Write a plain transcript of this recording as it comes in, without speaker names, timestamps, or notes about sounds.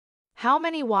How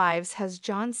many wives has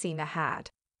John Cena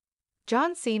had?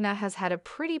 John Cena has had a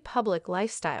pretty public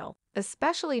lifestyle,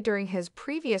 especially during his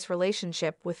previous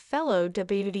relationship with fellow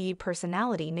WWE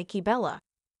personality Nikki Bella.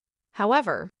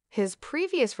 However, his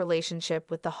previous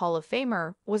relationship with the Hall of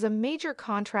Famer was a major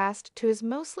contrast to his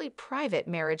mostly private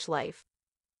marriage life.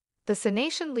 The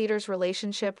Cenation Leader's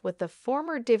relationship with the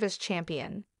former Divas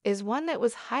Champion is one that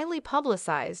was highly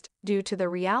publicized due to the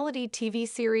reality TV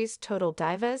series Total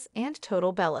Divas and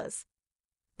Total Bellas.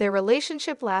 Their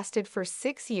relationship lasted for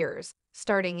 6 years,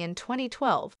 starting in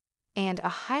 2012, and a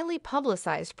highly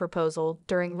publicized proposal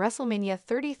during WrestleMania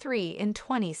 33 in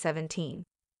 2017.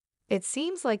 It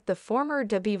seems like the former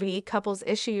WWE couple's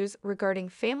issues regarding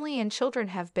family and children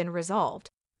have been resolved,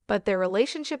 but their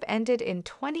relationship ended in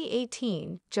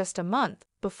 2018, just a month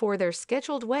before their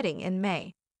scheduled wedding in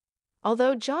May.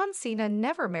 Although John Cena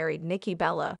never married Nikki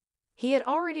Bella, he had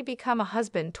already become a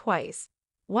husband twice,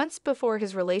 once before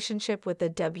his relationship with the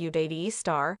WWE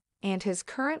star and his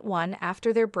current one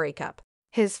after their breakup.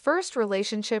 His first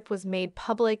relationship was made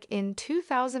public in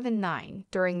 2009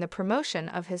 during the promotion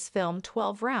of his film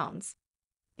 12 Rounds.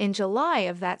 In July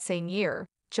of that same year,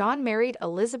 John married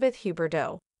Elizabeth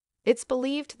Huberdeau. It's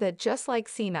believed that just like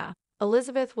Cena,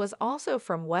 Elizabeth was also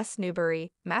from West Newbury,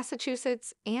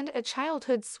 Massachusetts, and a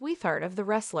childhood sweetheart of the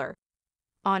wrestler.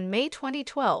 On May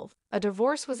 2012, a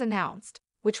divorce was announced,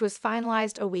 which was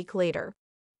finalized a week later.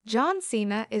 John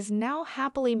Cena is now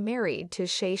happily married to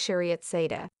Shay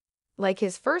Shariatzadeh. Like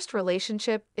his first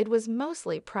relationship, it was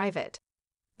mostly private.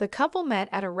 The couple met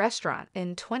at a restaurant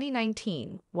in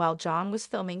 2019 while John was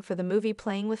filming for the movie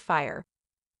Playing with Fire.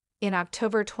 In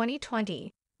October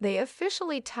 2020, they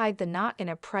officially tied the knot in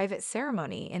a private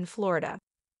ceremony in Florida.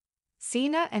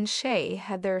 Cena and Shay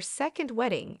had their second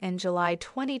wedding in July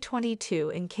 2022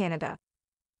 in Canada.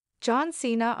 John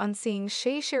Cena on seeing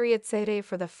Shay Shariatzadeh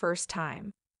for the first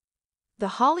time.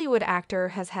 The Hollywood actor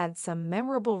has had some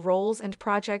memorable roles and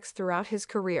projects throughout his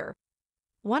career,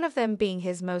 one of them being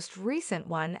his most recent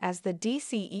one as the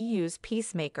DCEU's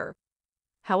Peacemaker.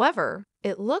 However,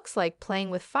 it looks like Playing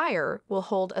with Fire will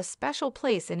hold a special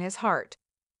place in his heart.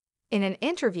 In an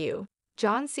interview,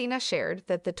 John Cena shared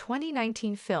that the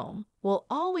 2019 film will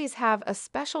always have a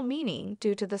special meaning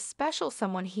due to the special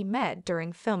someone he met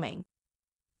during filming.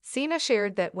 Cena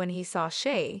shared that when he saw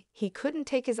Shay, he couldn't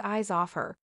take his eyes off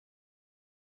her.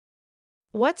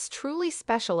 What's truly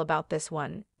special about this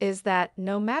one is that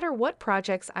no matter what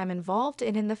projects I'm involved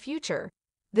in the future,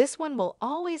 this one will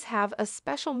always have a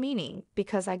special meaning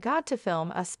because I got to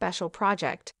film a special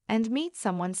project and meet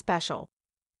someone special.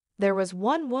 There was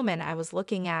one woman I was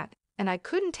looking at, and I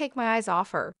couldn't take my eyes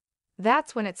off her.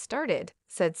 That's when it started,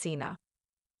 said Cena.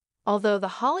 Although the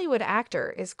Hollywood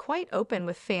actor is quite open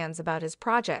with fans about his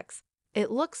projects, it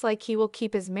looks like he will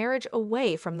keep his marriage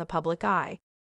away from the public eye.